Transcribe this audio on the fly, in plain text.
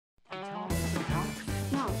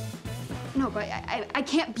but I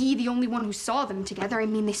can't be the only one who saw them together. I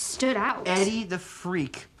mean, they stood out. Eddie the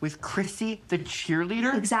freak with Chrissy the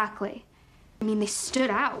cheerleader? Exactly. I mean, they stood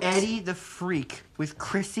out. Eddie the freak with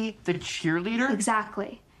Chrissy the cheerleader?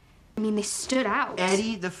 Exactly. I mean, they stood out.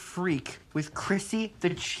 Eddie the freak with Chrissy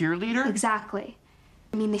the cheerleader? Exactly.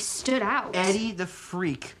 I mean, they stood out. Eddie the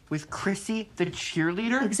freak with Chrissy the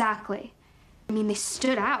cheerleader? Exactly. I mean, they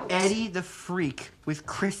stood out. Eddie the freak with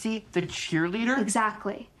Chrissy the cheerleader?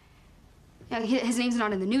 Exactly. Yeah, his name's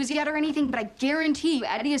not in the news yet or anything, but I guarantee you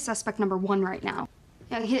Eddie is suspect number 1 right now.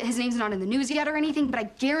 Yeah, his name's not in the news yet or anything, but I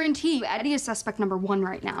guarantee you Eddie is suspect number 1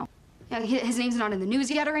 right now. Yeah, his name's not in the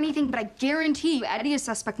news yet or anything, but I guarantee you Eddie is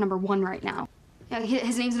suspect number 1 right now. Yeah,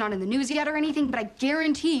 his name's not in the news yet or anything, but I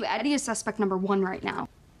guarantee you Eddie is suspect number 1 right now.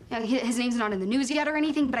 Yeah, his name's not in the news yet or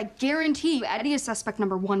anything, but I guarantee you Eddie is suspect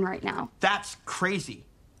number 1 right now. That's crazy.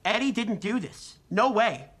 Eddie didn't do this. No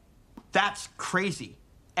way. That's crazy.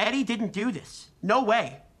 Eddie didn't do this. No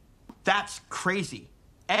way. That's crazy.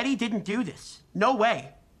 Eddie didn't do this. No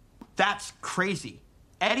way. That's crazy.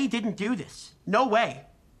 Eddie didn't do this. No way.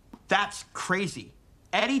 That's crazy.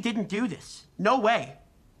 Eddie didn't do this. No way.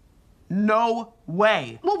 No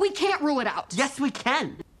way. Well, we can't rule it out. Yes, we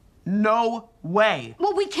can. No way.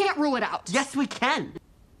 Well, we can't rule it out. Yes, we can.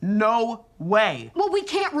 No way. Well, we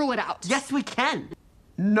can't rule it out. Yes, we can.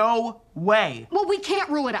 No way. Well, we can't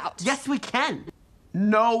rule it out. Yes, we can.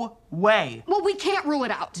 No way. Well, we can't rule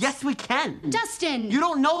it out. Yes, we can. Dustin! You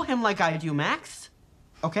don't know him like I do, Max.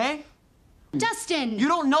 Okay? Dustin! You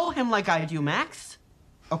don't know him like I do, Max.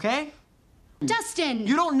 Okay? Dustin!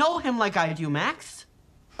 You don't know him like I do, Max.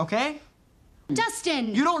 Okay?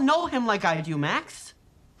 Dustin! You don't know him like I do, Max.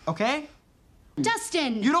 Okay?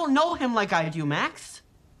 Dustin! You don't know him like I do, Max.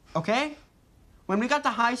 Okay? When we got to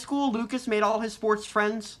high school, Lucas made all his sports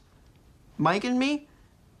friends Mike and me.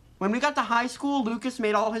 When we got to high school, Lucas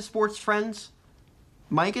made all his sports friends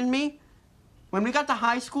Mike and me. When we got to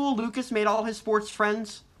high school, Lucas made all his sports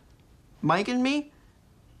friends Mike and me.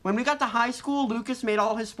 When we got to high school, Lucas made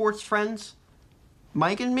all his sports friends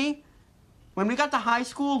Mike and me. When we got to high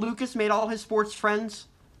school, Lucas made all his sports friends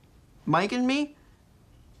Mike and me.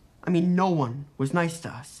 I mean, no one was nice to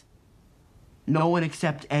us. No one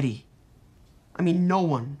except Eddie. I mean, no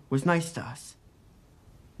one was nice to us.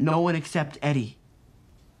 No one except Eddie.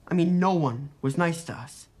 I mean, no one was nice to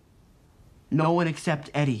us. No one except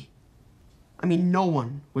Eddie. I mean, no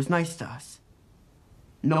one was nice to us.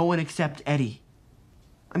 No one except Eddie.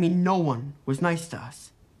 I mean, no one was nice to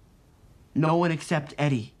us. No one except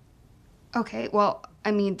Eddie. Okay, well,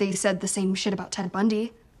 I mean, they said the same shit about Ted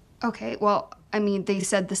Bundy. Okay, well, I mean, they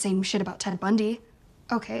said the same shit about Ted Bundy.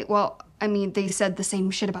 Okay, well, I mean, they said the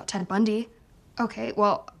same shit about Ted Bundy. Okay,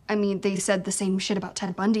 well, I mean, they said the same shit about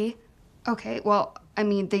Ted Bundy. Okay, well, I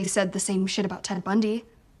mean, they said the same shit about Ted Bundy.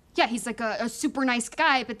 Yeah, he's like a super nice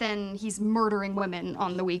guy, but then he's murdering women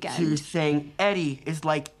on the weekend. So you're saying Eddie is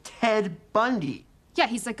like Ted Bundy? Yeah,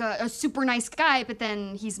 he's like a super nice guy, but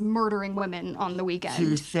then he's murdering women on the weekend. So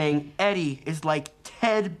you're saying Eddie is like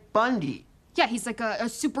Ted Bundy? Yeah, he's like a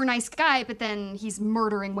super nice guy, but then he's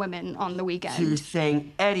murdering women on the weekend. So you're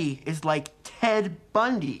saying Eddie is like Ted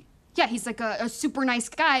Bundy? Yeah, he's like a super nice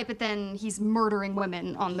guy, but then he's murdering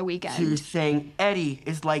women on the weekend. So you're saying Eddie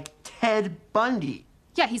is like Ted Bundy?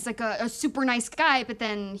 Yeah, he's like a super nice guy, but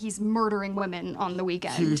then he's murdering women on the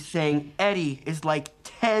weekend. So you're saying Eddie is like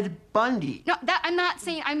Ted Bundy? No, that I'm not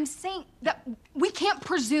saying. I'm saying that we can't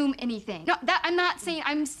presume anything. No, that I'm not saying.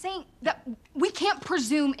 I'm saying that we can't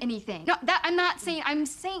presume anything. No, that I'm not saying. I'm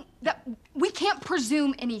saying that we can't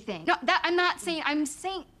presume anything. No, that I'm not saying. I'm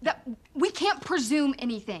saying that we can't presume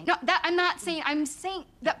anything. No, that I'm not saying. I'm saying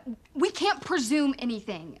that we can't presume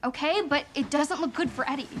anything. Okay, but it doesn't look good for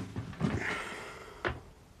Eddie.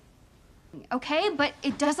 Okay, but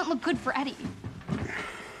it doesn't look good for Eddie.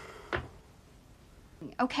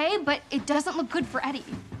 Okay, but it doesn't look good for Eddie.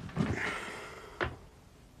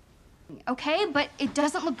 Okay, but it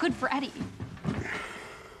doesn't look good for Eddie.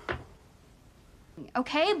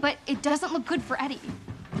 Okay, but it doesn't look good for Eddie.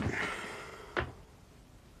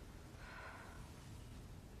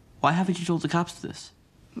 Why haven't you told the cops this?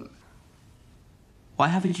 Why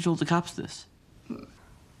haven't you told the cops this?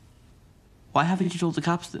 Why haven't you told the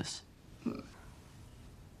cops this?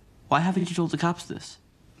 Why haven't you told the cops this?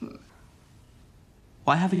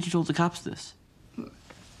 Why haven't you told the cops this? I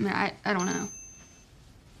mean, I don't know.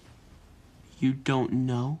 You don't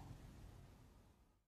know?